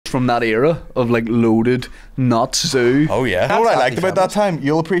from that era of like loaded nuts zoo. Oh yeah. You know what I liked about that time?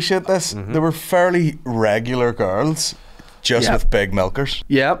 You'll appreciate this. There were fairly regular girls, just with big milkers.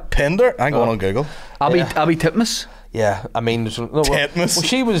 Yeah. Pinder. I'm going on Google. Abby Titmus. Yeah, I mean, well,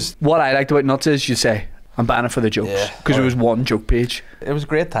 she was. What I liked about nuts is you say, I'm banning for the jokes, because it was one joke page. It was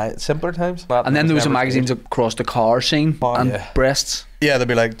great time, simpler times. And then there was magazines across the car scene and breasts. Yeah, they'd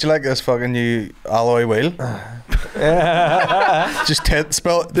be like, do you like this fucking new alloy wheel? Just tit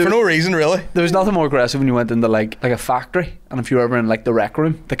spill for no reason, really. There was nothing more aggressive when you went into like a factory, and if you were ever in like the rec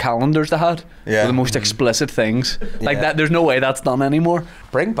room, the calendars they had were the most explicit things. Like that, there's no way that's done anymore.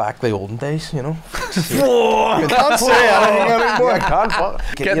 Bring back the olden days, you know. You can't say anything anymore.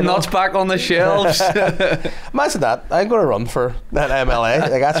 Get nuts back on the shelves. Imagine that. I'm going to run for that MLA.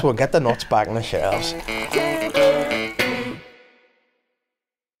 Like, that's what, get the nuts back on the shelves.